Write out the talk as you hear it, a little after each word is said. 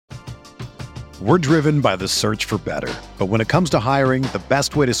We're driven by the search for better. But when it comes to hiring, the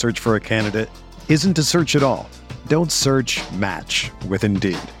best way to search for a candidate isn't to search at all. Don't search, match with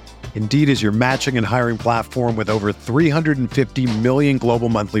Indeed. Indeed is your matching and hiring platform with over 350 million global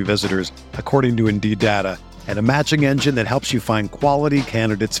monthly visitors, according to Indeed data, and a matching engine that helps you find quality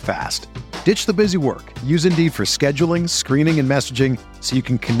candidates fast. Ditch the busy work. Use Indeed for scheduling, screening, and messaging so you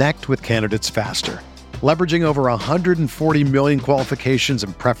can connect with candidates faster. Leveraging over 140 million qualifications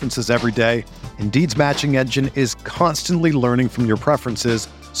and preferences every day, Indeed's matching engine is constantly learning from your preferences,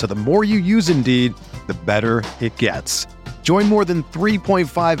 so the more you use Indeed, the better it gets. Join more than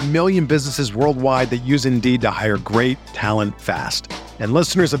 3.5 million businesses worldwide that use Indeed to hire great talent fast. And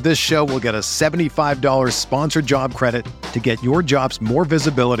listeners of this show will get a $75 sponsored job credit to get your jobs more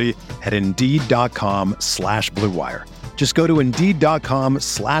visibility at Indeed.com/Blue Wire. Just go to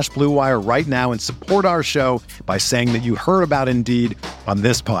Indeed.com/Blue Wire right now and support our show by saying that you heard about Indeed on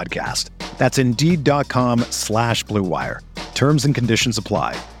this podcast. That's Indeed.com/Blue Wire. Terms and conditions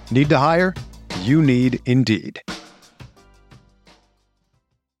apply. Need to hire? You need Indeed.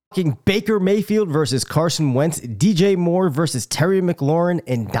 Baker Mayfield versus Carson Wentz, DJ Moore versus Terry McLaurin,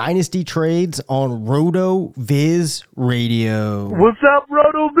 and Dynasty Trades on RotoViz Radio. What's up,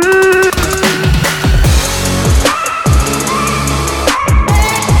 RotoViz?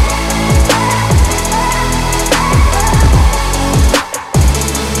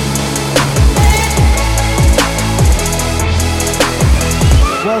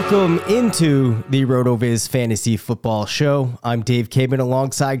 Welcome into the RotoViz Fantasy Football Show. I'm Dave Caban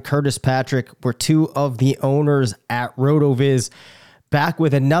alongside Curtis Patrick. We're two of the owners at RotoViz. Back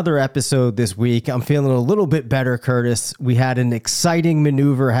with another episode this week. I'm feeling a little bit better, Curtis. We had an exciting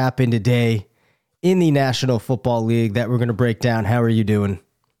maneuver happen today in the National Football League that we're going to break down. How are you doing?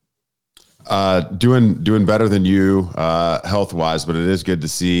 Doing better than you, health wise, but it is good to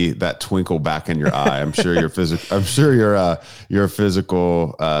see that twinkle back in your eye. I'm sure your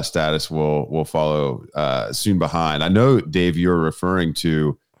physical status will follow soon behind. I know, Dave, you're referring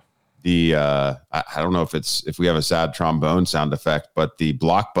to the I don't know if we have a sad trombone sound effect, but the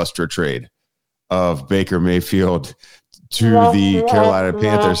blockbuster trade of Baker Mayfield to the Carolina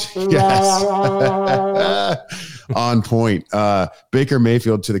Panthers. Yes. On point. Baker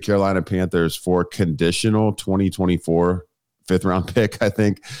Mayfield to the Carolina Panthers for conditional 2024 fifth round pick, I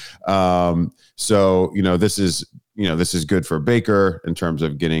think. So, this is good for Baker in terms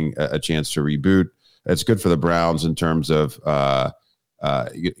of getting a chance to reboot. It's good for the Browns in terms of,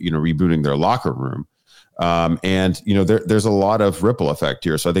 rebooting their locker room. There's a lot of ripple effect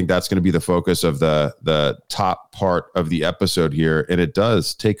here. So I think that's going to be the focus of the top part of the episode here. And it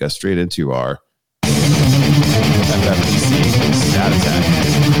does take us straight into our FFPC stat attack.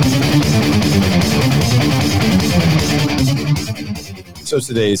 So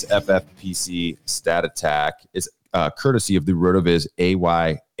today's FFPC stat attack is courtesy of the RotoViz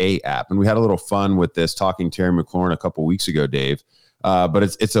AYA app. And we had a little fun with this talking Terry McLaurin a couple weeks ago, Dave. But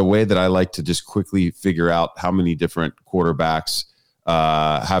it's a way that I like to just quickly figure out how many different quarterbacks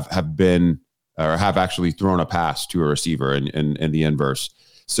have been or have actually thrown a pass to a receiver in the inverse.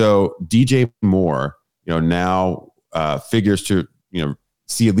 So DJ Moore, now figures to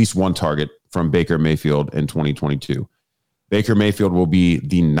see at least one target from Baker Mayfield in 2022. Baker Mayfield will be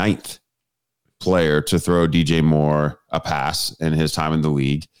the 9th player to throw DJ Moore a pass in his time in the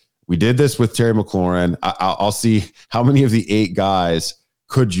league. We did this with Terry McLaurin. I'll see how many of the 8 guys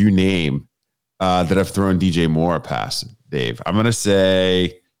could you name that have thrown DJ Moore a pass, Dave. I'm going to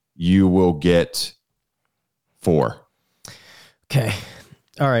say you will get 4. Okay.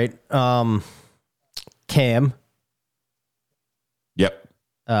 All right. Cam. Yep.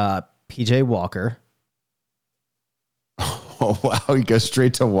 PJ Walker. Oh, wow. You go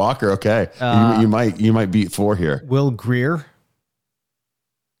straight to Walker. Okay. You might beat 4 here. Will Grier.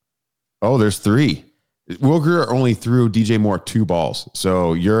 Oh, there's 3. Will Grier only threw DJ Moore 2 balls.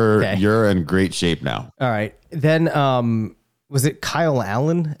 So you're in great shape now. All right. Then was it Kyle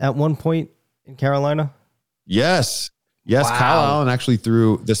Allen at one point in Carolina? Yes. Wow. Kyle Allen actually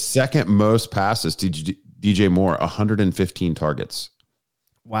threw the second most passes to DJ Moore, 115 targets.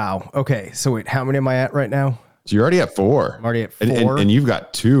 Wow. Okay. So wait, how many am I at right now? So you're already at 4. I'm already at 4. And you've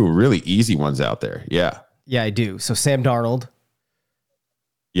got 2 really easy ones out there. Yeah. Yeah, I do. So Sam Darnold.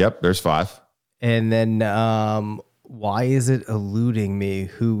 Yep. There's 5. And then why is it eluding me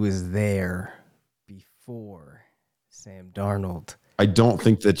who was there before Sam Darnold? I don't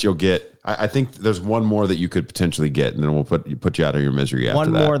think that you'll get. I think there's one more that you could potentially get, and then we'll put you out of your misery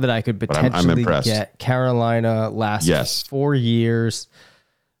after that. One more that I could potentially get. Carolina last 4 years.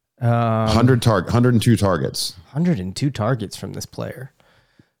 102 targets. 102 targets from this player.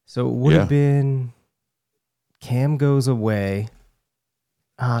 So it would have been Cam goes away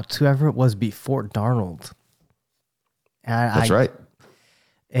to whoever it was before Darnold. That's right.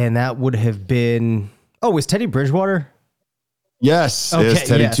 And that would have been, was Teddy Bridgewater? Yes. Okay, it's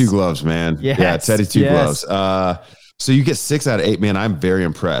Teddy Two Gloves, man. Yes, yeah, Teddy Two Gloves. So you get 6 out of 8, man. I'm very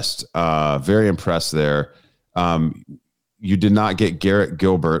impressed. Very impressed there. You did not get Garrett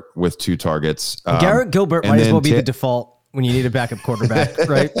Gilbert with 2 targets. Garrett Gilbert might as well be the default when you need a backup quarterback,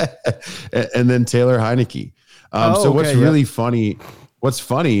 right? And then Taylor Heineke. What's really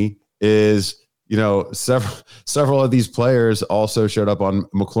funny, is, several of these players also showed up on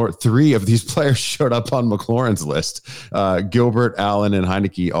McLaurin. 3 of these players showed up on McLaurin's list. Gilbert, Allen, and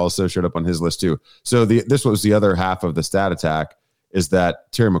Heineke also showed up on his list too. So this was the other half of the stat attack, is that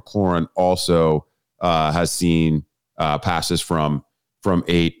Terry McLaurin also has seen passes from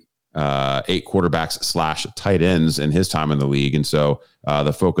 8 quarterbacks / tight ends in his time in the league. And so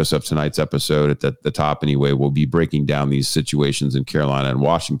the focus of tonight's episode at the top anyway, will be breaking down these situations in Carolina and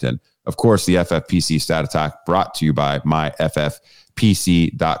Washington. Of course, the FFPC stat attack brought to you by myffpc.com,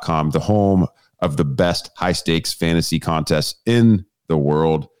 the home of the best high stakes fantasy contests in the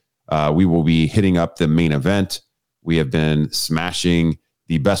world. We will be hitting up the main event. We have been smashing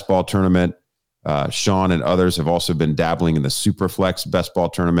the best ball tournament. Sean and others have also been dabbling in the Superflex best ball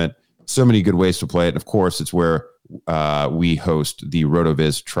tournament. So many good ways to play it. And of course, it's where we host the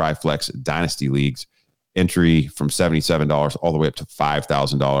RotoViz Triflex Dynasty Leagues. Entry from $77 all the way up to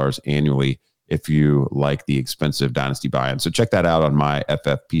 $5,000 annually if you like the expensive Dynasty buy-in. So check that out on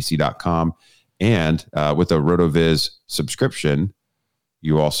myffpc.com. And with a RotoViz subscription,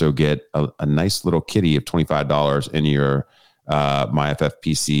 you also get a nice little kitty of $25 in your myffpc.com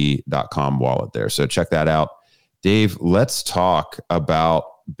wallet there. So check that out. Dave, let's talk about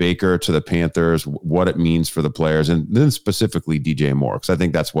Baker to the Panthers, what it means for the players, and then specifically DJ Moore, because I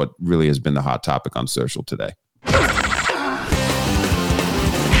think that's what really has been the hot topic on social today.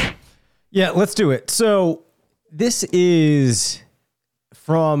 Yeah, let's do it. So this is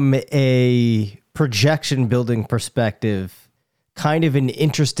from a projection building perspective, kind of an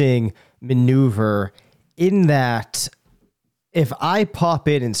interesting maneuver in that if I pop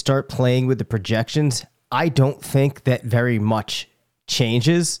in and start playing with the projections, I don't think that very much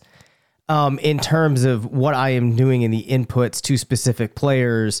changes in terms of what I am doing in the inputs to specific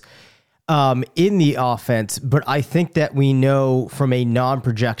players in the offense. But I think that we know from a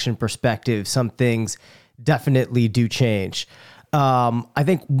non-projection perspective, some things definitely do change. I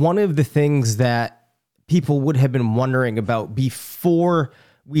think one of the things that people would have been wondering about before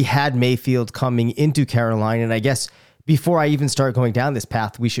we had Mayfield coming into Carolina, and I guess before I even start going down this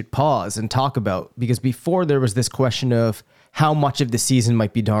path, we should pause and talk about, because before there was this question of how much of the season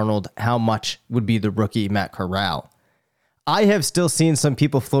might be Darnold, how much would be the rookie Matt Corral. I have still seen some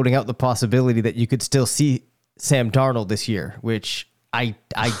people floating out the possibility that you could still see Sam Darnold this year, which I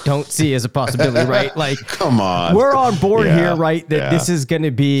don't see as a possibility, right? Like, come on, we're on board here, right? That this is going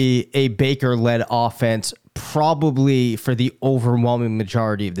to be a Baker-led offense, probably for the overwhelming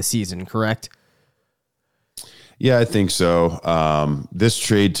majority of the season, correct? Yeah, I think so. This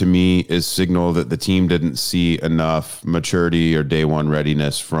trade to me is signal that the team didn't see enough maturity or day one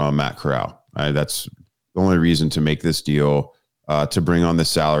readiness from Matt Corral. That's the only reason to make this deal, to bring on the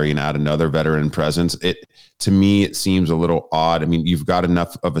salary and add another veteran presence. To me, it seems a little odd. I mean, you've got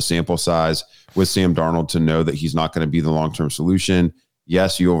enough of a sample size with Sam Darnold to know that he's not going to be the long-term solution.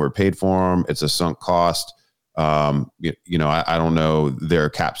 Yes, you overpaid for him. It's a sunk cost. I don't know their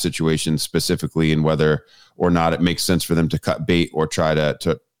cap situation specifically and whether or not it makes sense for them to cut bait or try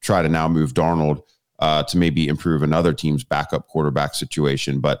to now move Darnold to maybe improve another team's backup quarterback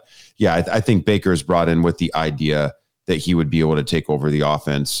situation. But yeah, I think Baker's brought in with the idea that he would be able to take over the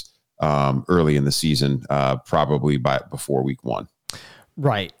offense early in the season, probably before week 1.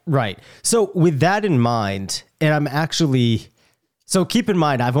 Right. So with that in mind, and so keep in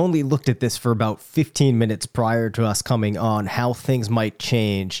mind, I've only looked at this for about 15 minutes prior to us coming on, how things might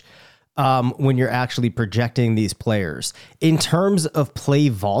change when you're actually projecting these players. In terms of play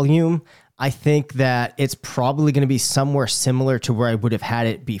volume, I think that it's probably going to be somewhere similar to where I would have had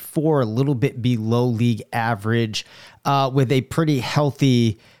it before, a little bit below league average, with a pretty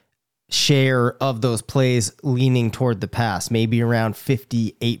healthy share of those plays leaning toward the pass, maybe around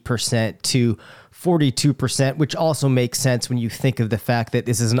 58% to 42%, which also makes sense when you think of the fact that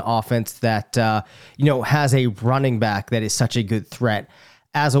this is an offense that, has a running back that is such a good threat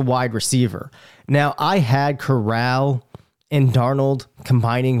as a wide receiver. Now, I had Corral and Darnold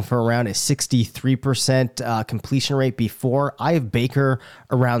combining for around a 63% completion rate before. I have Baker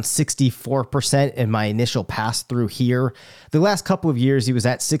around 64% in my initial pass through here. The last couple of years, he was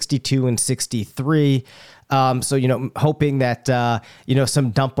at 62 and 63. So, hoping that,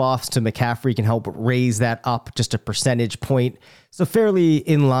 some dump offs to McCaffrey can help raise that up just a percentage point. So fairly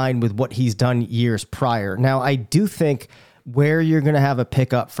in line with what he's done years prior. Now, I do think where you're going to have a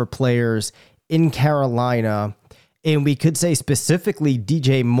pickup for players in Carolina, and we could say specifically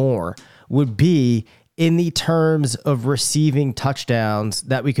DJ Moore, would be in the terms of receiving touchdowns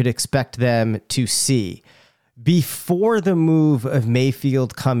that we could expect them to see. Before the move of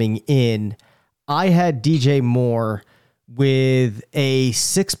Mayfield coming in, I had DJ Moore with a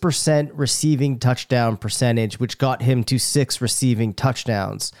 6% receiving touchdown percentage, which got him to 6 receiving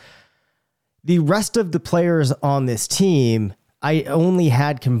touchdowns. The rest of the players on this team, I only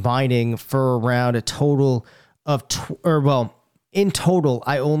had combining for around a total of, in total,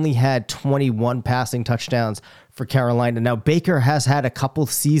 I only had 21 passing touchdowns for Carolina. Now, Baker has had a couple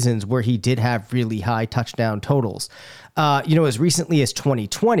seasons where he did have really high touchdown totals. As recently as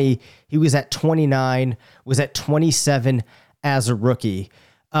 2020, he was at 29, was at 27 as a rookie.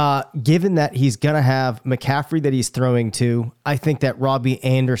 Given that he's going to have McCaffrey that he's throwing to, I think that Robbie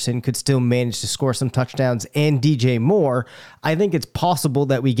Anderson could still manage to score some touchdowns, and DJ Moore, I think it's possible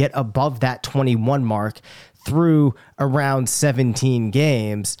that we get above that 21 mark through around 17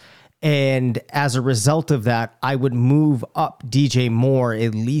 games. And as a result of that, I would move up DJ Moore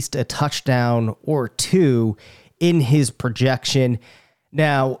at least a touchdown or 2 in his projection.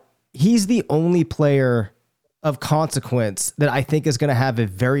 Now, he's the only player of consequence that I think is going to have a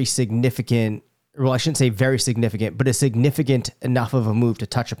very significant, well, I shouldn't say very significant, but a significant enough of a move to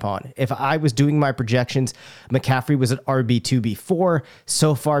touch upon. If I was doing my projections, McCaffrey was at RB2 before,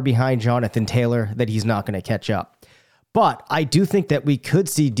 so far behind Jonathan Taylor that he's not going to catch up. But I do think that we could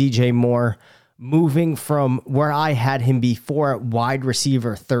see DJ Moore moving from where I had him before at wide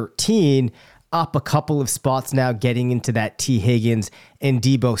receiver 13 up a couple of spots now, getting into that T. Higgins and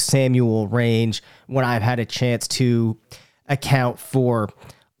Deebo Samuel range when I've had a chance to account for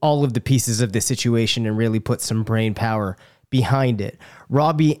all of the pieces of the situation and really put some brain power behind it.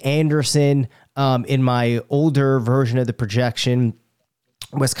 Robbie Anderson, in my older version of the projection,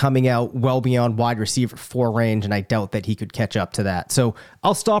 was coming out well beyond wide receiver 4 range, and I doubt that he could catch up to that. So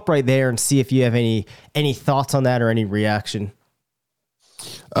I'll stop right there and see if you have any thoughts on that or any reaction.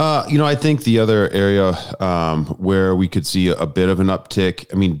 I think the other area where we could see a bit of an uptick,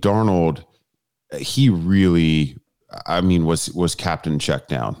 Darnold, he really, was captain check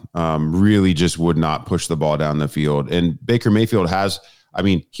down, really just would not push the ball down the field. And Baker Mayfield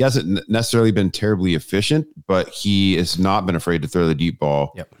he hasn't necessarily been terribly efficient, but he has not been afraid to throw the deep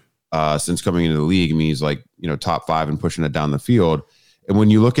ball since coming into the league. He's top 5 and pushing it down the field. And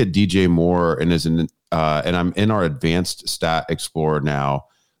when you look at DJ Moore and I'm in our advanced stat explorer now,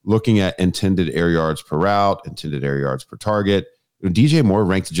 looking at intended air yards per route, intended air yards per target, DJ Moore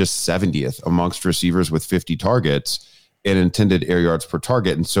ranked just 70th amongst receivers with 50 targets in intended air yards per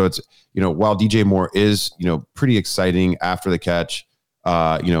target. And so it's, while DJ Moore is, pretty exciting after the catch,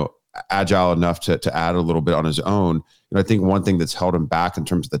 agile enough to add a little bit on his own, I think one thing that's held him back in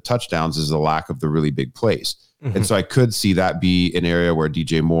terms of the touchdowns is the lack of the really big plays. Mm-hmm. And so I could see that be an area where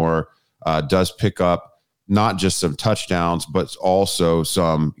DJ Moore does pick up not just some touchdowns, but also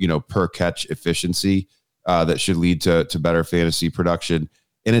some, per catch efficiency that should lead to better fantasy production.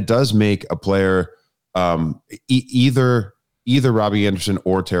 And it does make a player either Robbie Anderson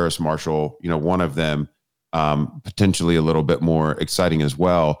or Terrace Marshall, one of them potentially a little bit more exciting as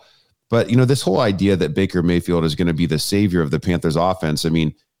well. But, this whole idea that Baker Mayfield is going to be the savior of the Panthers offense,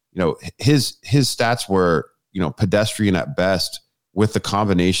 his stats were, pedestrian at best, with the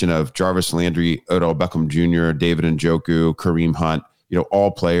combination of Jarvis Landry, Odell Beckham Jr., David Njoku, Kareem Hunt,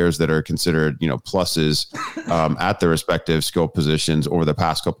 all players that are considered, pluses at their respective skill positions over the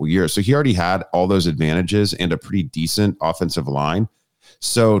past couple of years. So he already had all those advantages and a pretty decent offensive line.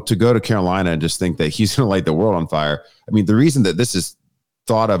 So to go to Carolina and just think that he's going to light the world on fire. The reason that this is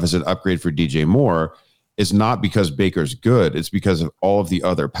thought of as an upgrade for DJ Moore is not because Baker's good. It's because of all of the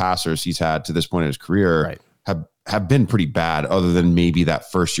other passers he's had to this point in his career. Right. Have been pretty bad, other than maybe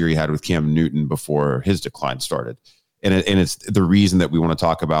that first year he had with Cam Newton before his decline started. And it's the reason that we want to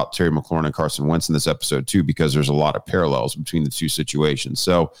talk about Terry McLaurin and Carson Wentz in this episode too, because there's a lot of parallels between the two situations.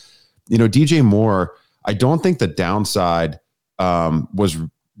 So, DJ Moore, I don't think the downside was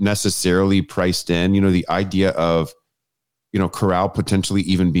necessarily priced in. The idea of, Corral potentially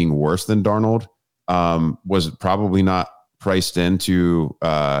even being worse than Darnold was probably not priced into,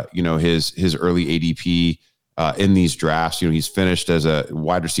 his early ADP in these drafts. He's finished as a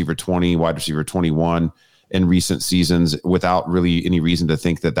wide receiver 20, wide receiver 21 in recent seasons without really any reason to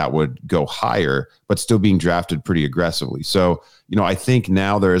think that would go higher, but still being drafted pretty aggressively. So, I think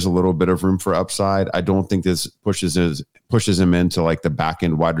now there is a little bit of room for upside. I don't think this pushes him into like the back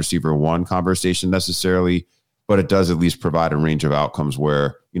end wide receiver 1 conversation necessarily, but it does at least provide a range of outcomes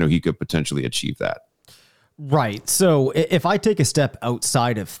where, he could potentially achieve that. Right. So if I take a step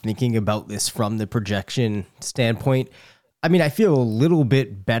outside of thinking about this from the projection standpoint, I feel a little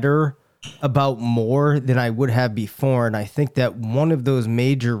bit better about Moore than I would have before. And I think that one of those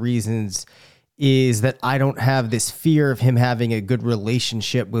major reasons is that I don't have this fear of him having a good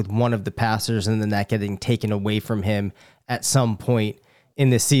relationship with one of the passers and then that getting taken away from him at some point in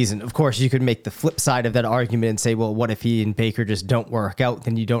this season. Of course, you could make the flip side of that argument and say, well, what if he and Baker just don't work out?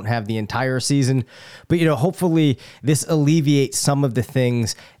 Then you don't have the entire season. But, hopefully this alleviates some of the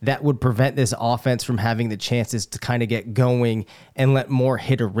things that would prevent this offense from having the chances to kind of get going and let Moore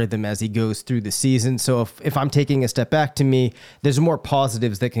hit a rhythm as he goes through the season. So if I'm taking a step back, to me, there's more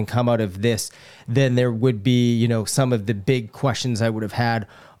positives that can come out of this than there would be, some of the big questions I would have had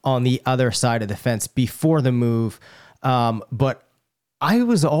on the other side of the fence before the move. But I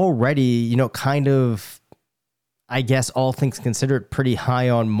was already, kind of, I guess, all things considered, pretty high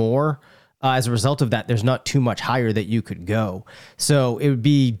on Moore. As a result of that, there's not too much higher that you could go. So it would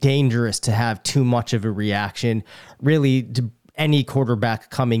be dangerous to have too much of a reaction, really, to any quarterback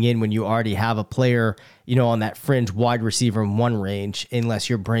coming in when you already have a player, on that fringe wide receiver 1 range, unless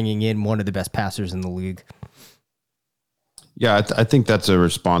you're bringing in one of the best passers in the league. Yeah, I think that's a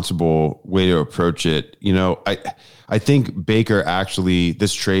responsible way to approach it. I think Baker actually,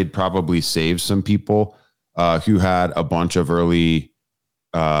 this trade probably saves some people who had a bunch of early,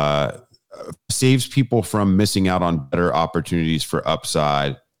 saves people from missing out on better opportunities for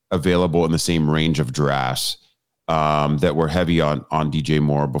upside available in the same range of drafts that were heavy on DJ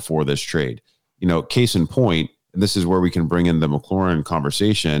Moore before this trade. Case in point, and this is where we can bring in the McLaurin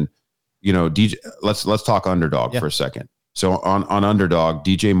conversation. Let's talk underdog for a second. So on underdog,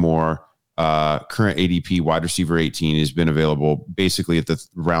 DJ Moore, current ADP wide receiver 18, has been available basically at the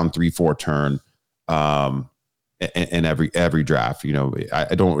round 3-4 turn in every draft.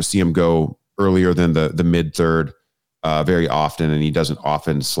 I don't see him go earlier than the mid third very often, and he doesn't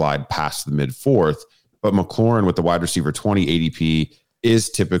often slide past the mid 4th. But McLaurin with the wide receiver 20 ADP is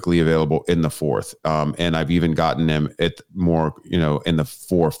typically available in the 4th, and I've even gotten him at more in the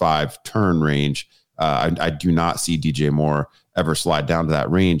 4-5 turn range. I do not see DJ Moore ever slide down to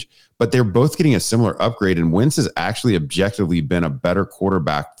that range, but they're both getting a similar upgrade. And Wentz has actually objectively been a better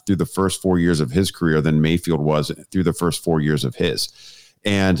quarterback through the first 4 years of his career than Mayfield was through the first 4 years of his.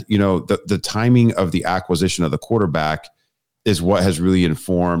 And, the timing of the acquisition of the quarterback is what has really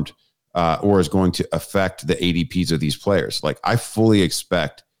informed or is going to affect the ADPs of these players. Like, I fully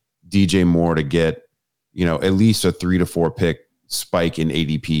expect DJ Moore to get, at least a 3 to 4 pick spike in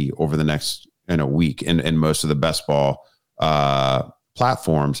ADP over the next a week in most of the best ball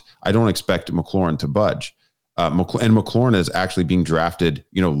platforms. I don't expect McLaurin to budge. And McLaurin is actually being drafted,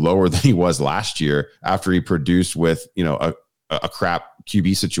 lower than he was last year after he produced with, a crap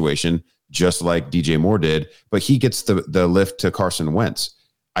QB situation, just like DJ Moore did. But he gets the lift to Carson Wentz.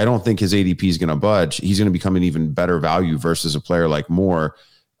 I don't think his ADP is going to budge. He's going to become an even better value versus a player like Moore.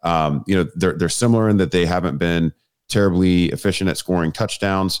 They're similar in that they haven't been terribly efficient at scoring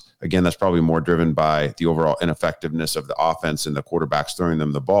touchdowns. Again, that's probably more driven by the overall ineffectiveness of the offense and the quarterbacks throwing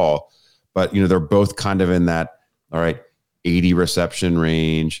them the ball. But, they're both kind of in that, 80 reception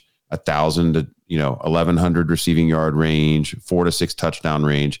range, 1,000 to, 1,100 receiving yard range, 4 to 6 touchdown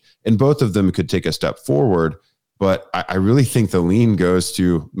range. And both of them could take a step forward. But I really think the lean goes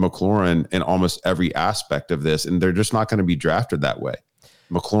to McLaurin in almost every aspect of this. And they're just not going to be drafted that way.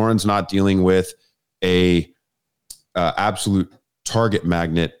 McLaurin's not dealing with a absolute target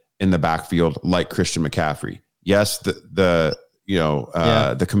magnet in the backfield like Christian McCaffrey. Yes, the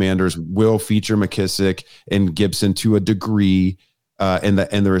Commanders will feature McKissick and Gibson to a degree in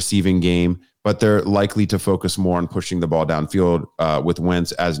the receiving game, but they're likely to focus more on pushing the ball downfield with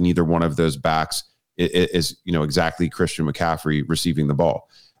Wentz, as neither one of those backs is exactly Christian McCaffrey receiving the ball.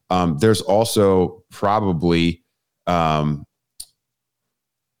 There's also probably going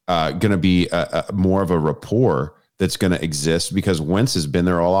to be more of a rapport that's going to exist because Wentz has been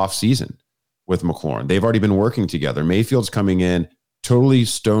there all off season with McLaurin. They've already been working together. Mayfield's coming in totally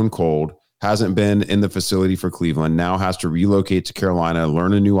stone cold, hasn't been in the facility for Cleveland, now has to relocate to Carolina,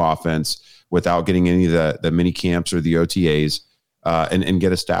 learn a new offense without getting any of the mini camps or the OTAs and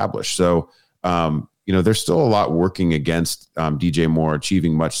get established. So there's still a lot working against DJ Moore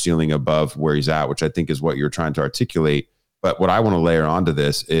achieving much ceiling above where he's at, which I think is what you're trying to articulate. But what I want to layer onto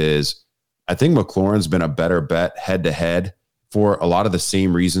this is I think McLaurin's been a better bet head to head for a lot of the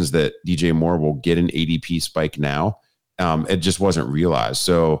same reasons that DJ Moore will get an ADP spike now. It just wasn't realized.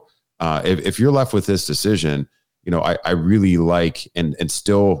 So if you're left with this decision, I really like and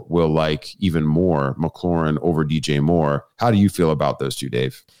still will like even more McLaurin over DJ Moore. How do you feel about those two,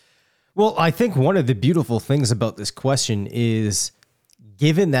 Dave? Well, I think one of the beautiful things about this question is,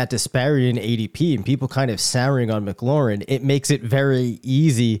 given that disparity in ADP and people kind of souring on McLaurin, it makes it very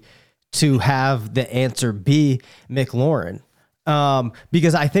easy to have the answer be McLaurin.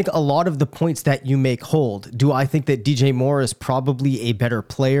 Because I think a lot of the points that you make hold. Do I think that DJ Moore is probably a better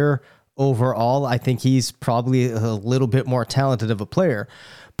player overall? I think he's probably a little bit more talented of a player.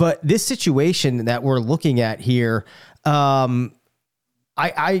 But this situation that we're looking at here,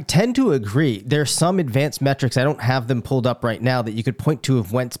 I tend to agree. There's some advanced metrics, I don't have them pulled up right now, that you could point to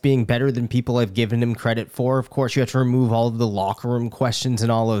of Wentz being better than people have given him credit for. Of course, you have to remove all of the locker room questions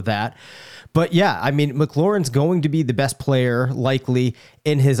and all of that. But yeah, I mean, McLaurin's going to be the best player likely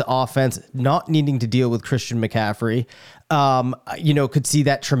in his offense, not needing to deal with Christian McCaffrey. Could see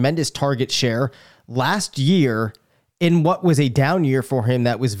that tremendous target share. Last year, in what was a down year for him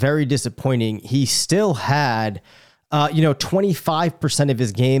that was very disappointing, he still had 25% of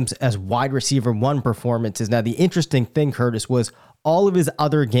his games as wide receiver 1 performances. Now, the interesting thing, Curtis, was all of his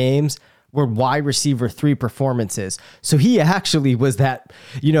other games were wide receiver 3 performances. So he actually was that,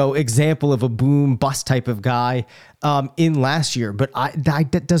 example of a boom bust type of guy in last year. But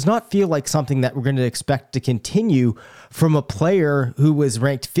that does not feel like something that we're going to expect to continue from a player who was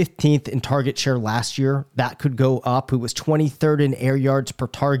ranked 15th in target share last year. That could go up. Who was 23rd in air yards per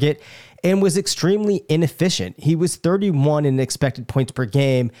target and was extremely inefficient. He was 31 in expected points per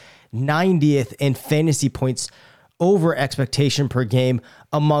game, 90th in fantasy points over expectation per game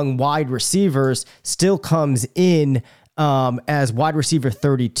among wide receivers, still comes in as wide receiver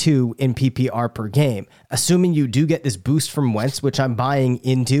 32 in PPR per game. Assuming you do get this boost from Wentz, which I'm buying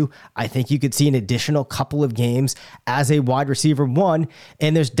into, I think you could see an additional couple of games as a wide receiver 1,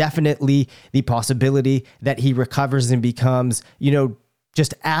 and there's definitely the possibility that he recovers and becomes,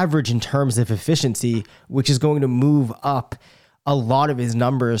 just average in terms of efficiency, which is going to move up a lot of his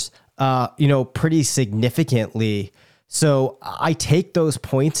numbers, pretty significantly. So I take those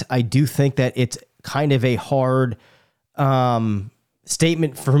points. I do think that it's kind of a hard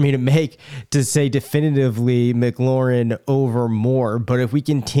statement for me to make to say definitively McLaurin over Moore. But if we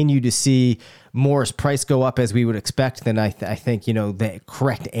continue to see Moore's price go up as we would expect, then I think, the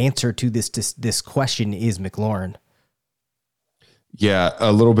correct answer to this question is McLaurin. Yeah,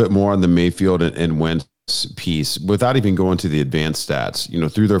 a little bit more on the Mayfield and Wentz piece without even going to the advanced stats.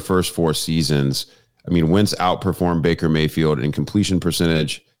 Through their first 4 seasons, Wentz outperformed Baker Mayfield in completion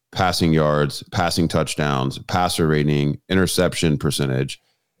percentage, passing yards, passing touchdowns, passer rating, interception percentage.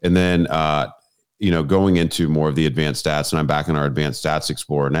 And then, going into more of the advanced stats, and I'm back in our advanced stats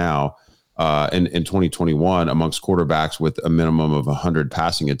explorer now, in 2021, amongst quarterbacks with a minimum of 100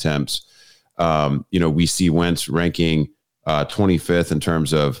 passing attempts, we see Wentz ranking 25th in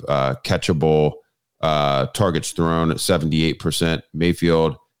terms of catchable targets thrown at 78%,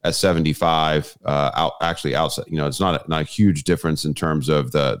 Mayfield at 75, outside, it's not a huge difference in terms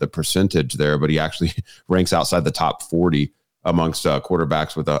of the percentage there, but he actually ranks outside the top 40 amongst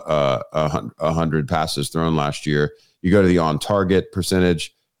quarterbacks with 100 passes thrown last year. You go to the on target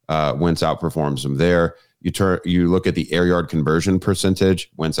percentage, Wentz outperforms him there. You look at the air yard conversion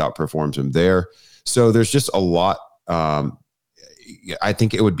percentage, Wentz outperforms him there. So there's just a lot. I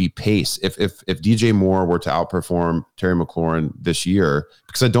think it would be pace if DJ Moore were to outperform Terry McLaurin this year,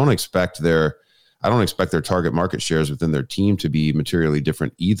 because I don't expect their target market shares within their team to be materially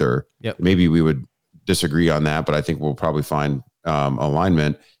different either. Yep. Maybe we would disagree on that, but I think we'll probably find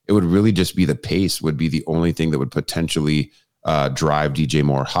alignment. It would really just be the pace would be the only thing that would potentially drive DJ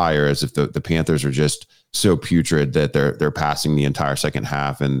Moore higher, as if the Panthers are just so putrid that they're passing the entire second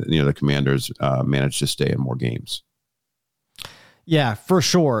half, and the Commanders manage to stay in more games. Yeah, for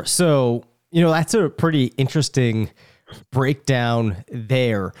sure. So, that's a pretty interesting breakdown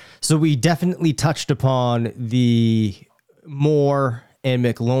there. So we definitely touched upon the Moore and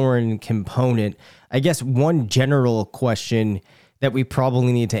McLaurin component. I guess one general question that we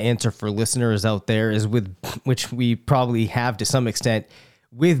probably need to answer for listeners out there is which we probably have to some extent,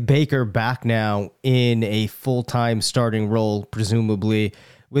 with Baker back now in a full-time starting role, presumably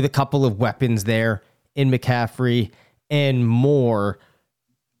with a couple of weapons there in McCaffrey and Moore.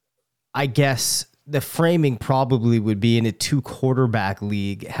 I guess the framing probably would be in a 2-quarterback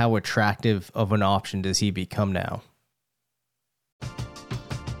league. How attractive of an option does he become now?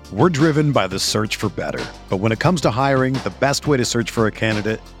 We're driven by the search for better. But when it comes to hiring, the best way to search for a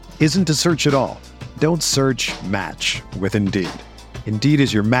candidate isn't to search at all. Don't search, match with Indeed. Indeed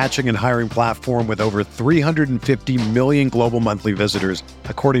is your matching and hiring platform with over 350 million global monthly visitors,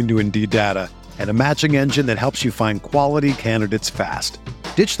 according to Indeed data, and a matching engine that helps you find quality candidates fast.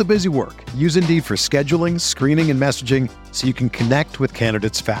 Ditch the busy work. Use Indeed for scheduling, screening, and messaging so you can connect with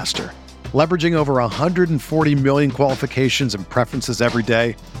candidates faster. Leveraging over 140 million qualifications and preferences every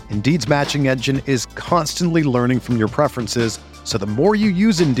day, Indeed's matching engine is constantly learning from your preferences, so the more you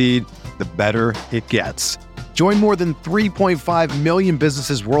use Indeed, the better it gets. Join more than 3.5 million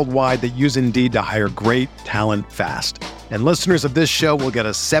businesses worldwide that use Indeed to hire great talent fast. And listeners of this show will get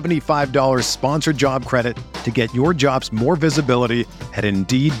a $75 sponsored job credit to get your jobs more visibility at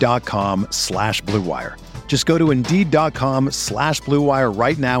Indeed.com/Blue Wire. Just go to Indeed.com/Blue Wire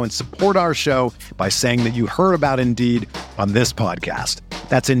right now and support our show by saying that you heard about Indeed on this podcast.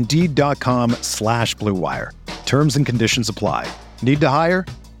 That's Indeed.com/Blue Wire. Terms and conditions apply. Need to hire?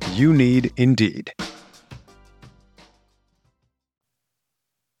 You need Indeed.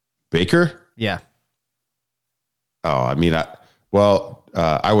 Baker? Yeah. Oh, I mean, I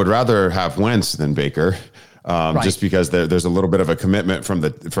would rather have Wentz than Baker, Right. just because there's a little bit of a commitment from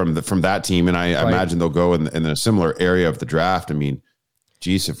that team, and I imagine they'll go in a similar area of the draft. I mean,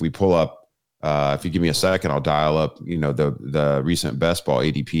 geez, if we pull up, if you give me a second, I'll dial up, the recent best ball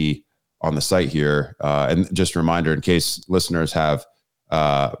ADP on the site here, and just a reminder in case listeners have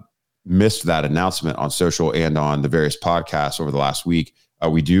missed that announcement on social and on the various podcasts over the last week.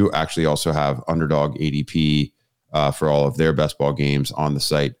 We do actually also have Underdog ADP for all of their best ball games on the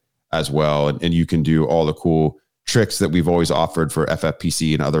site as well. And you can do all the cool tricks that we've always offered for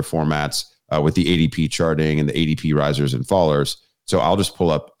FFPC and other formats with the ADP charting and the ADP risers and fallers. So I'll just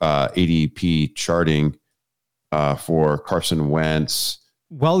pull up ADP charting for Carson Wentz.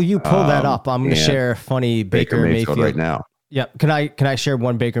 Well, you pull that up. I'm going to share funny Baker Mayfield right now. Yeah. Can I share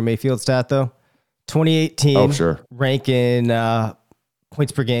one Baker Mayfield stat though? 2018 Oh, sure. ranking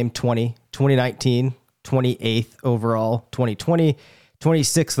points per game 20, 2019 28th overall, 2020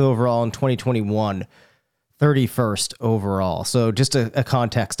 26th overall, and 2021 31st overall. So just a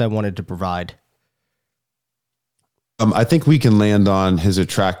context I wanted to provide. I think we can land on his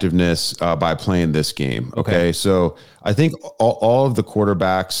attractiveness by playing this game. Okay. So I think all of the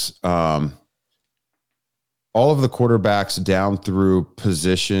quarterbacks, down through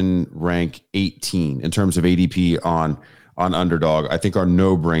position rank 18 in terms of ADP on Underdog, I think are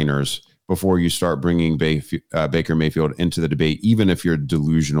no-brainers before you start bringing Baker Mayfield into the debate, even if you're a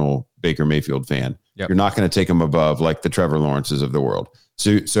delusional Baker Mayfield fan. Yep. You're not going to take him above like the Trevor Lawrences of the world.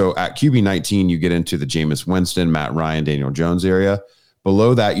 So at QB 19, you get into the Jameis Winston, Matt Ryan, Daniel Jones area.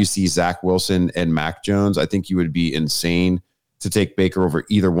 Below that, you see Zach Wilson and Mac Jones. I think you would be insane to take Baker over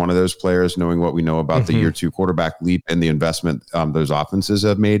either one of those players, knowing what we know about the year 2 quarterback leap and the investment those offenses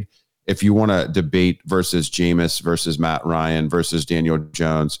have made. If you want to debate versus Jameis versus Matt Ryan versus Daniel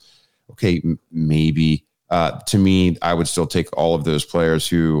Jones, okay, maybe. To me, I would still take all of those players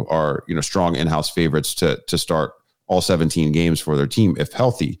who are, strong in-house favorites to start all 17 games for their team if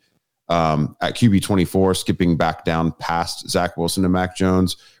healthy. At QB 24, skipping back down past Zach Wilson and Mac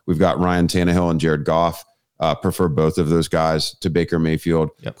Jones, we've got Ryan Tannehill and Jared Goff. Prefer both of those guys to Baker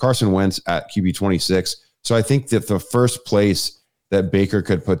Mayfield. Yep. Carson Wentz at QB 26. So I think that the first place that Baker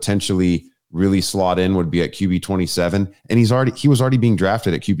could potentially really slot in would be at QB 27. And he was already being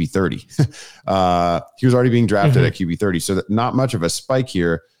drafted at QB 30. He was already being drafted at QB 30. So that not much of a spike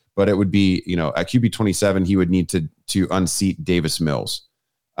here, but it would be, at QB 27, he would need to unseat Davis Mills.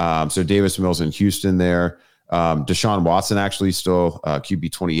 So Davis Mills in Houston there. Deshaun Watson actually still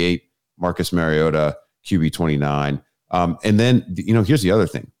QB 28, Marcus Mariota, QB 29. And then, here's the other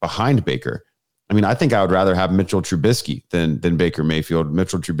thing behind Baker. I mean, I think I would rather have Mitchell Trubisky than Baker Mayfield.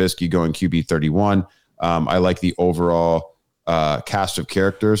 Mitchell Trubisky going QB 31. I like the overall cast of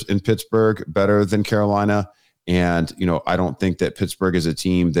characters in Pittsburgh better than Carolina. And, I don't think that Pittsburgh is a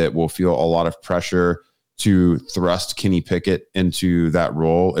team that will feel a lot of pressure to thrust Kenny Pickett into that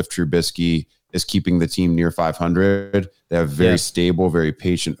role if Trubisky is keeping the team near 500. They have very stable, very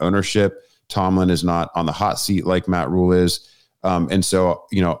patient ownership. Tomlin is not on the hot seat like Matt Rule is. And so,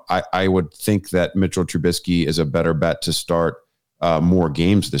 I would think that Mitchell Trubisky is a better bet to start more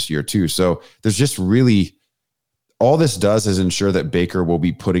games this year too. So there's just really, all this does is ensure that Baker will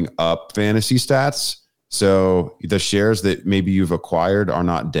be putting up fantasy stats. So the shares that maybe you've acquired are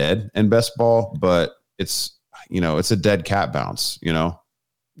not dead in best ball, but it's a dead cat bounce,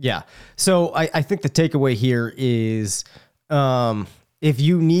 Yeah. So I think the takeaway here is if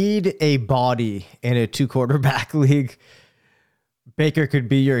you need a body in a 2-quarterback league, Baker could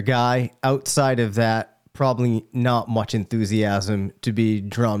be your guy. Outside of that, probably not much enthusiasm to be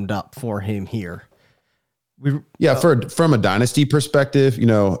drummed up for him here. From a dynasty perspective,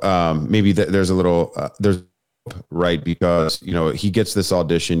 maybe there's a little there's right, because he gets this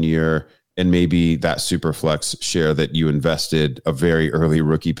audition year, and maybe that super flex share that you invested a very early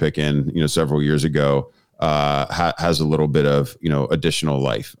rookie pick in several years ago has a little bit of additional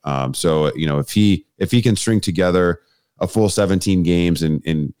life. So if he can string together a full 17 games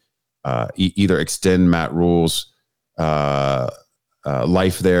and either extend Matt Rule's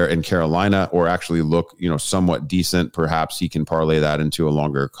life there in Carolina, or actually look, somewhat decent, perhaps he can parlay that into a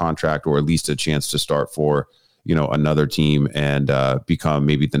longer contract, or at least a chance to start for, another team and become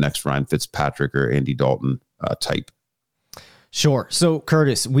maybe the next Ryan Fitzpatrick or Andy Dalton type. Sure. So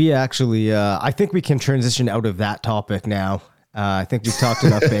Curtis, we actually, I think we can transition out of that topic now. I think we've talked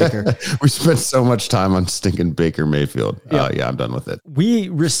enough Baker. We spent so much time on stinking Baker Mayfield. Yeah, I'm done with it. We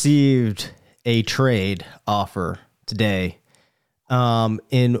received a trade offer today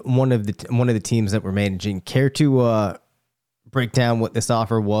in one of the teams that we're managing. Care to break down what this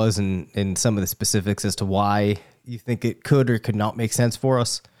offer was and some of the specifics as to why you think it could or could not make sense for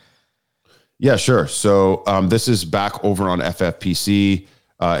us? Yeah, sure. So this is back over on FFPC.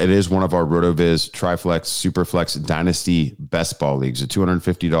 It is one of our RotoViz Triflex Superflex Dynasty Best Ball Leagues, a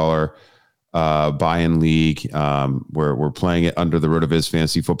 $250 buy-in league. We're playing it under the RotoViz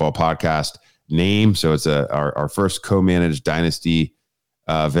Fantasy Football Podcast name. So it's our first co-managed Dynasty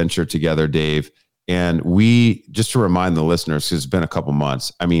venture together, Dave. And we, just to remind the listeners, because it's been a couple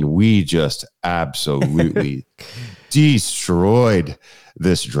months, we just absolutely destroyed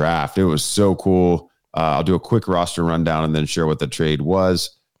this draft. It was so cool. I'll do a quick roster rundown and then share what the trade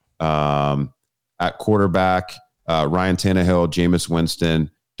was. At quarterback, Ryan Tannehill, Jameis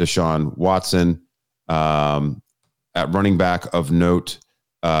Winston, Deshaun Watson. At running back of note,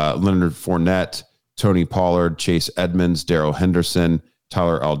 Leonard Fournette, Tony Pollard, Chase Edmonds, Darrell Henderson,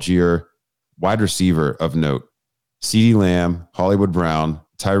 Tyler Algier. Wide receiver of note, CeeDee Lamb, Hollywood Brown,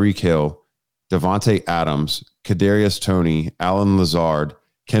 Tyreek Hill, Devontae Adams, Kadarius Toney, Alan Lazard,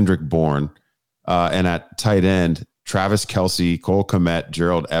 Kendrick Bourne. And at tight end, Travis Kelce, Cole Kmet,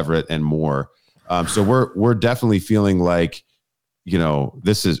 Gerald Everett, and more. So we're definitely feeling like,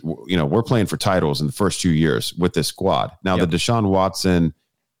 this is, we're playing for titles in the first 2 years with this squad. Now, The Deshaun Watson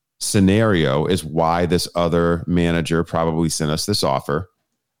scenario is why this other manager probably sent us this offer.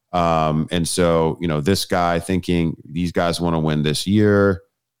 And so, this guy thinking these guys want to win this year.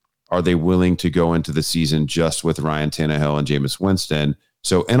 Are they willing to go into the season just with Ryan Tannehill and Jameis Winston?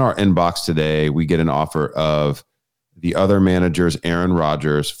 So in our inbox today, we get an offer of the other manager's Aaron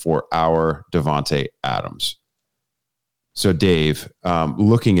Rodgers for our Devontae Adams. So Dave,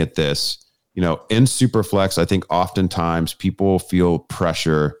 looking at this, in Superflex, I think oftentimes people feel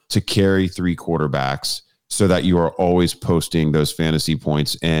pressure to carry 3 quarterbacks so that you are always posting those fantasy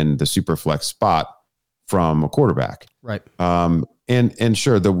points in the Superflex spot from a quarterback. Right. And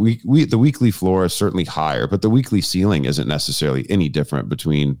sure, the weekly floor is certainly higher, but the weekly ceiling isn't necessarily any different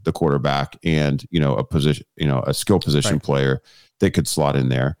between the quarterback and, a position, a skill position player that could slot in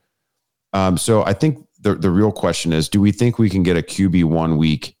there. So I think the real question is, do we think we can get a QB1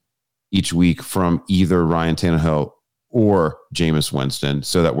 week each week from either Ryan Tannehill or Jameis Winston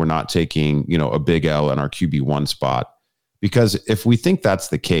so that we're not taking, a big L in our QB1 spot? Because if we think that's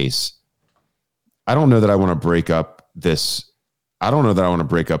the case, I don't know that I want to break up this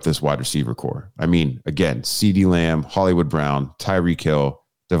wide receiver core. Again, CeeDee Lamb, Hollywood Brown, Tyreek Hill,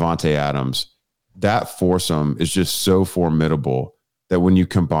 Devontae Adams, that foursome is just so formidable that when you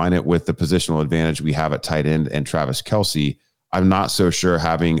combine it with the positional advantage we have at tight end and Travis Kelce, I'm not so sure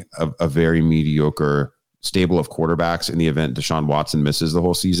having a very mediocre stable of quarterbacks in the event Deshaun Watson misses the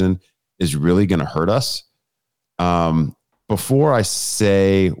whole season is really going to hurt us. Before I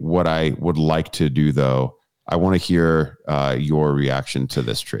say what I would like to do, though, I want to hear your reaction to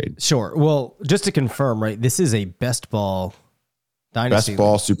this trade. Sure. Well, just to confirm, right, this is a best ball dynasty. Best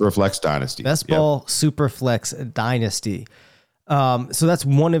ball Superflex dynasty. Best ball Superflex dynasty. So that's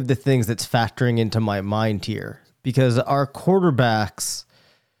one of the things that's factoring into my mind here, because our quarterbacks,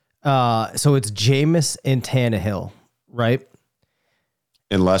 so it's Jameis and Tannehill, right?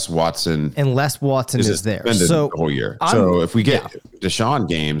 Unless Watson is there. So the whole year. So if we get Deshaun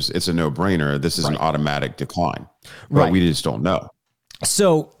games, it's a no-brainer. This is an automatic decline. But we just don't know.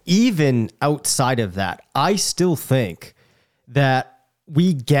 So even outside of that, I still think that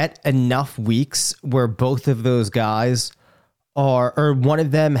we get enough weeks where both of those guys or one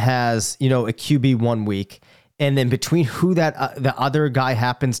of them has, a QB 1 week, and then between who that the other guy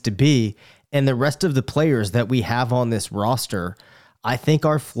happens to be and the rest of the players that we have on this roster, I think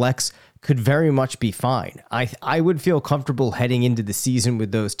our flex could very much be fine. I would feel comfortable heading into the season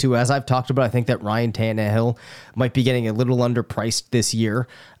with those two. As I've talked about, I think that Ryan Tannehill might be getting a little underpriced this year.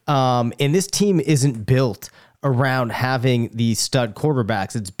 And this team isn't built around having these stud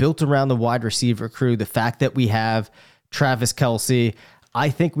quarterbacks. It's built around the wide receiver crew. The fact that we have Travis Kelce, I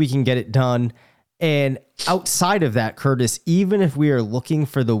think we can get it done. And outside of that, Curtis, even if we are looking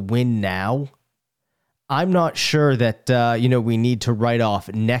for the win now, I'm not sure that, we need to write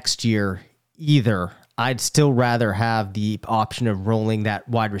off next year either. I'd still rather have the option of rolling that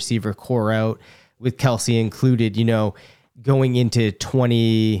wide receiver core out with Kelce included, going into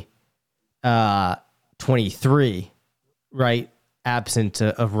 2023, right? Absent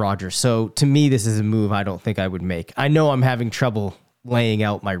of Rodgers. So to me, this is a move I don't think I would make. I know I'm having trouble laying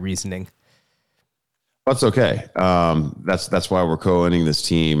out my reasoning. That's okay. That's why we're co-owning this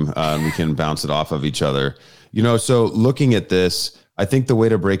team. We can bounce it off of each other. So looking at this, I think the way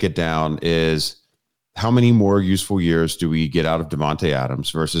to break it down is how many more useful years do we get out of Davante Adams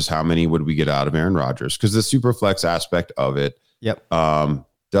versus how many would we get out of Aaron Rodgers? Because the super flex aspect of it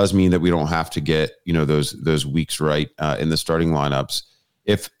does mean that we don't have to get, those weeks right in the starting lineups.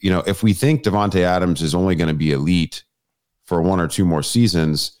 If we think Davante Adams is only going to be elite for 1 or 2 more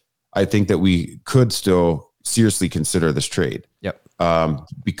seasons, I think that we could still seriously consider this trade. Yep.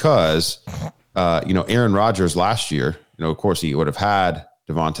 Because, Aaron Rodgers last year, of course he would have had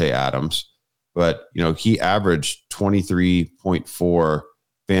Davante Adams, but, he averaged 23.4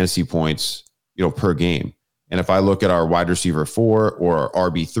 fantasy points, per game. And if I look at our wide receiver 4 or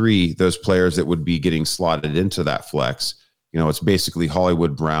RB3, those players that would be getting slotted into that flex, it's basically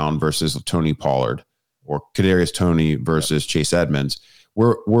Hollywood Brown versus Tony Pollard or Kadarius Toney versus Chase Edmonds.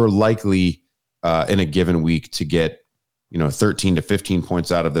 We're likely in a given week to get 13 to 15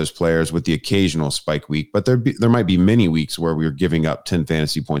 points out of those players with the occasional spike week, but there might be many weeks where we're giving up 10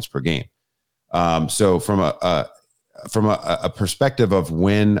 fantasy points per game. So from a perspective of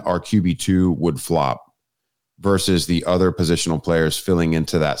when our QB2 would flop versus the other positional players filling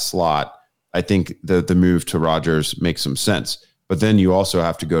into that slot, I think the move to Rodgers makes some sense. But then you also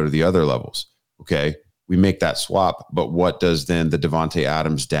have to go to the other levels. Okay, we make that swap, but what does then the Davante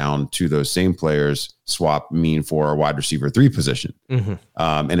Adams down to those same players swap mean for our wide receiver 3 position? Mm-hmm.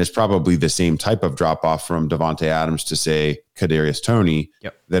 And it's probably the same type of drop off from Davante Adams to say Kadarius Toney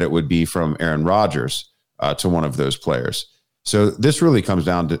that it would be from Aaron Rodgers to one of those players. So this really comes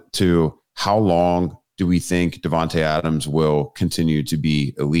down to how long do we think Davante Adams will continue to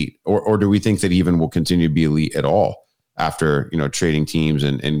be elite, or do we think that even will continue to be elite at all after, trading teams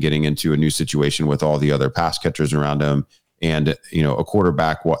and getting into a new situation with all the other pass catchers around him and, a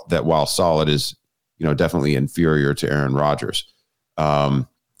quarterback that while solid is, definitely inferior to Aaron Rodgers. I'm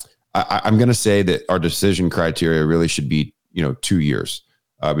going to say that our decision criteria really should be, 2 years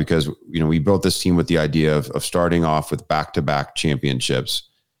because, we built this team with the idea of starting off with back-to-back championships.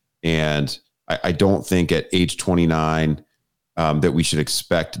 And I don't think at age 29 that we should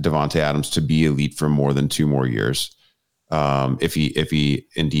expect Davante Adams to be elite for more than 2 more years. If he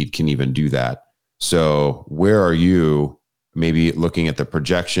indeed can even do that. So where are you maybe looking at the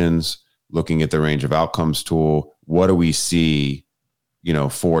projections, looking at the range of outcomes tool? What do we see,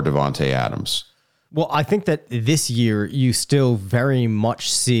 for Davante Adams? Well, I think that this year you still very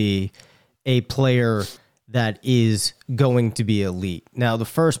much see a player that is going to be elite. Now, the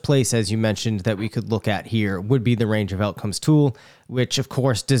first place, as you mentioned, that we could look at here would be the range of outcomes tool, which of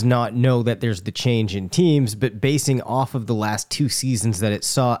course does not know that there's the change in teams, but basing off of the last 2 seasons that it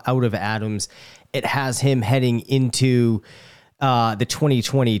saw out of Adams, it has him heading into the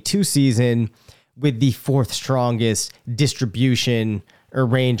 2022 season with the 4th strongest distribution or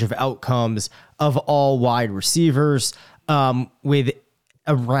range of outcomes of all wide receivers, with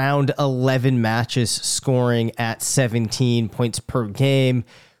around 11 matches scoring at 17 points per game,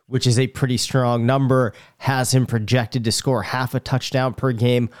 which is a pretty strong number, has him projected to score half a touchdown per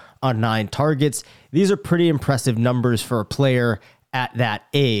game on 9 targets. These are pretty impressive numbers for a player at that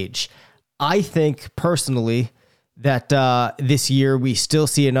age. I think personally that this year we still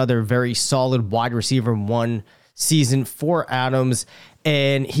see another very solid wide receiver 1 season for Adams,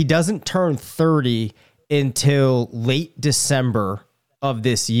 and he doesn't turn 30 until late December of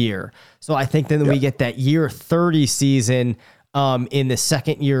this year. So I think then we get that year 30 season in the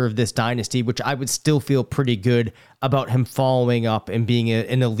second year of this dynasty, which I would still feel pretty good about him following up and being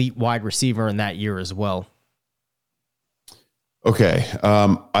an elite wide receiver in that year as well. Okay.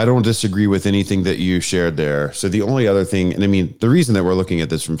 I don't disagree with anything that you shared there. So the only other thing, and I mean, the reason that we're looking at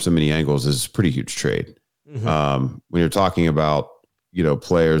this from so many angles is it's a pretty huge trade. When you're talking about,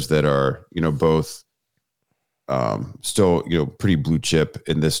 players that are, both still, pretty blue chip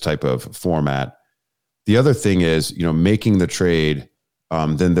in this type of format. The other thing is, making the trade,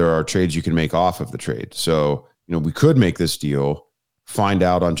 then there are trades you can make off of the trade. So, we could make this deal, find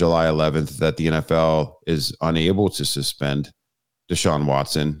out on July 11th that the NFL is unable to suspend Deshaun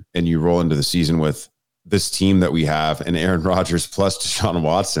Watson, and you roll into the season with this team that we have and Aaron Rodgers plus Deshaun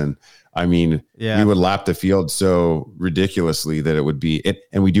Watson. I mean, we would lap the field so ridiculously that it would be it.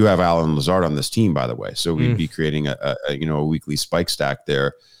 And we do have Allen Lazard on this team, by the way. So we'd be creating a weekly spike stack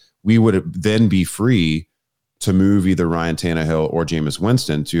there. We would then be free to move either Ryan Tannehill or Jameis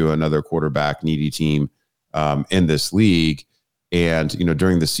Winston to another quarterback needy team in this league. And,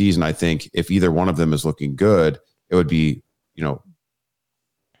 during the season, I think if either one of them is looking good, it would be,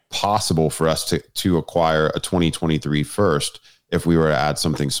 possible for us to acquire a 2023 first if we were to add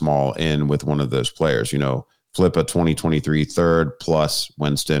something small in with one of those players, flip a 2023 third plus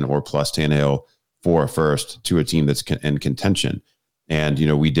Winston or plus Tannehill for a first to a team that's in contention. And,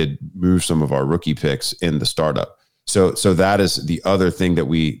 we did move some of our rookie picks in the startup. So that is the other thing that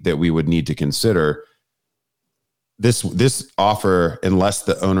we would need to consider. This offer, unless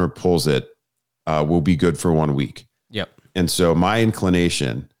the owner pulls it, will be good for 1 week. Yep. And so my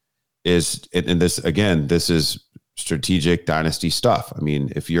inclination is, and this is strategic dynasty stuff. I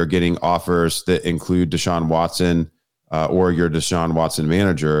mean, if you're getting offers that include Deshaun Watson or you're Deshaun Watson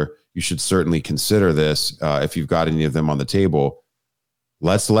manager, you should certainly consider this if you've got any of them on the table.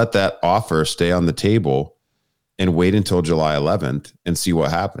 Let's let that offer stay on the table and wait until July 11th and see what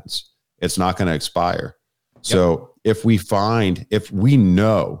happens. It's not going to expire. Yep. So if we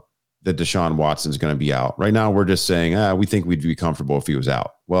know that Deshaun Watson's going to be out right now, we're just saying, we think we'd be comfortable if he was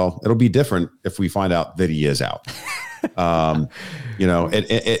out. Well, it'll be different if we find out that he is out. And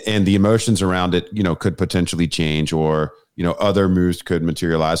the emotions around it, could potentially change, or, other moves could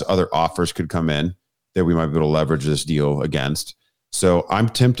materialize. Other offers could come in that we might be able to leverage this deal against. So I'm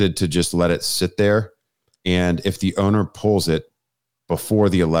tempted to just let it sit there. And if the owner pulls it before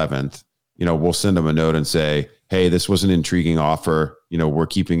the 11th, we'll send them a note and say, hey, this was an intriguing offer. We're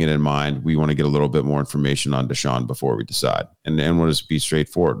keeping it in mind. We want to get a little bit more information on Deshaun before we decide. And we'll just be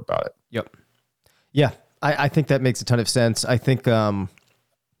straightforward about it. Yep. Yeah, I think that makes a ton of sense. I think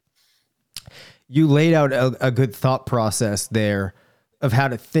you laid out a good thought process there of how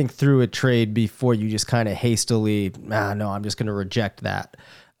to think through a trade before you just kind of hastily, no, I'm just going to reject that.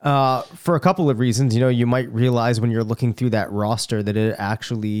 For a couple of reasons. You might realize when you're looking through that roster that it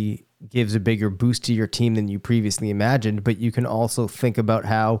actually gives a bigger boost to your team than you previously imagined. But you can also think about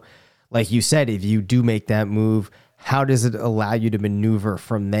how, like you said, if you do make that move, how does it allow you to maneuver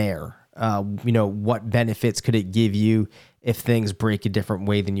from there? What benefits could it give you if things break a different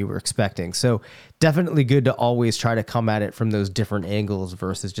way than you were expecting? So definitely good to always try to come at it from those different angles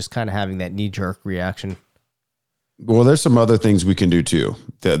versus just kind of having that knee-jerk reaction. Well, there's some other things we can do too.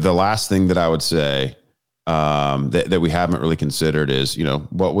 The last thing that I would say that we haven't really considered is,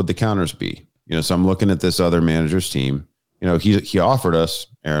 what would the counters be? So I'm looking at this other manager's team. He offered us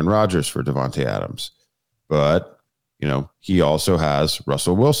Aaron Rodgers for Davante Adams, but, he also has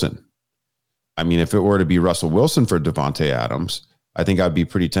Russell Wilson. I mean, if it were to be Russell Wilson for Davante Adams, I think I'd be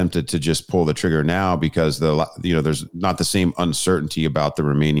pretty tempted to just pull the trigger now because there's not the same uncertainty about the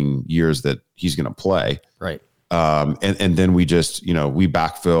remaining years that he's going to play. Right. And then we just, we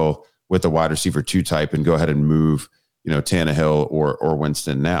backfill with the wide receiver 2 type and go ahead and move, Tannehill or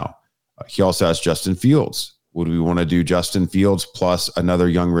Winston now. He also has Justin Fields. Would we want to do Justin Fields plus another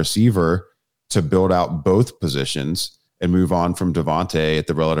young receiver to build out both positions and move on from Davante at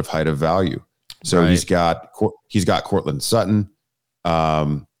the relative height of value? So he's got Courtland Sutton.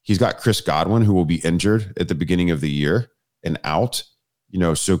 He's got Chris Godwin, who will be injured at the beginning of the year and out.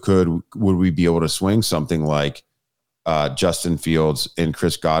 So would we be able to swing something like Justin Fields and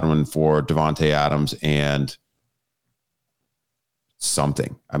Chris Godwin for Davante Adams and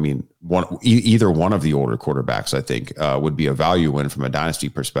something? I mean, either one of the older quarterbacks, I think, would be a value win from a dynasty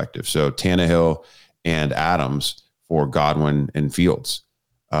perspective. So Tannehill and Adams for Godwin and Fields.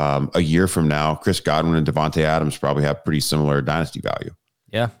 A year from now, Chris Godwin and Davante Adams probably have pretty similar dynasty value.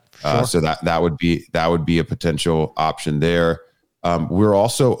 Yeah. Sure. So that would be a potential option there. We're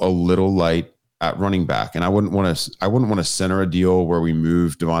also a little light at running back, and I wouldn't want to center a deal where we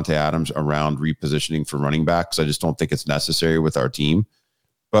move Davante Adams around repositioning for running backs. I just don't think it's necessary with our team.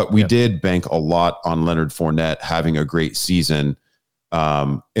 But we did bank a lot on Leonard Fournette having a great season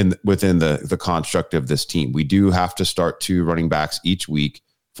within the construct of this team. We do have to start 2 running backs each week.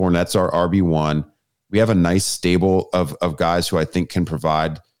 Fournette's our RB1. We have a nice stable of guys who I think can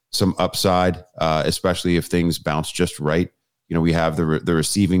provide some upside, especially if things bounce just right. You know, we have the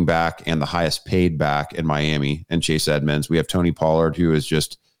receiving back and the highest paid back in Miami and Chase Edmonds. We have Tony Pollard, who is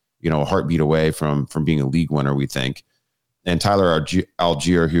just, you know, a heartbeat away from being a league winner, we think. And Tyler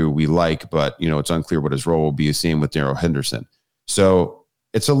Algier, who we like, but, you know, it's unclear what his role will be. Same with Darrell Henderson. So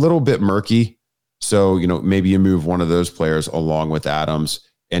it's a little bit murky. So, you know, maybe you move one of those players along with Adams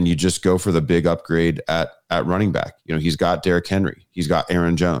and you just go for the big upgrade at running back. You know, he's got Derrick Henry. He's got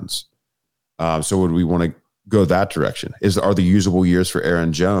Aaron Jones. So would we want to go that direction? Are the usable years for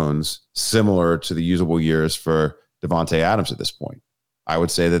Aaron Jones similar to the usable years for Devontae Adams at this point? I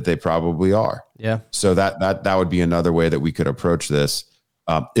would say that they probably are. Yeah. So that would be another way that we could approach this.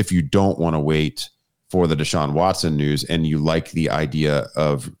 If you don't want to wait for the Deshaun Watson news and you like the idea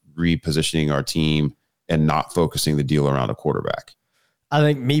of repositioning our team and not focusing the deal around a quarterback. I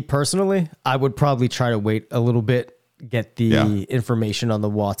think me personally, I would probably try to wait a little bit, get the information on the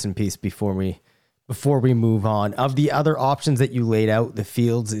Watson piece before we move on. Of the other options that you laid out, the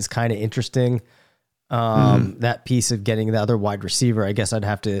Fields is kind of interesting. That piece of getting the other wide receiver, I guess I'd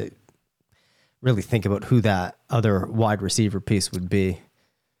have to really think about who that other wide receiver piece would be.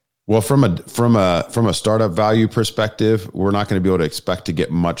 Well, from a startup value perspective, we're not going to be able to expect to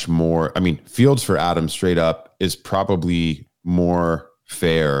get much more. I mean, Fields for Adams straight up is probably more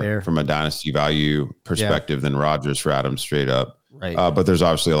fair. From a dynasty value perspective than Rodgers for Adams straight up. Right. But there's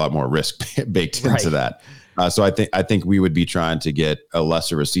obviously a lot more risk baked into that. So I think we would be trying to get a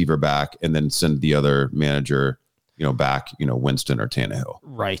lesser receiver back and then send the other manager, you know, back, you know, Winston or Tannehill.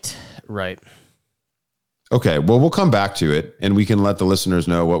 Right. Okay. Well, we'll come back to it and we can let the listeners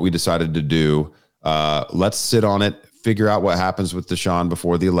know what we decided to do. Let's sit on it, figure out what happens with Deshaun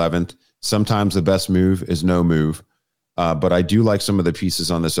before the 11th. Sometimes the best move is no move. But I do like some of the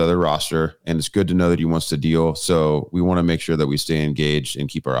pieces on this other roster, and it's good to know that he wants to deal. So we want to make sure that we stay engaged and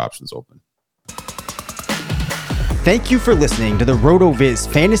keep our options open. Thank you for listening to the RotoViz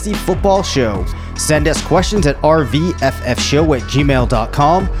Fantasy Football Show. Send us questions at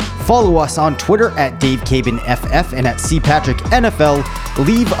rvffshow@gmail.com. Follow us on Twitter at DaveCabinFF and at CPatrickNFL.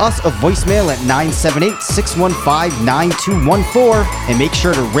 Leave us a voicemail at 978-615-9214 and make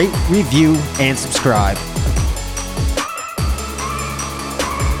sure to rate, review, and subscribe.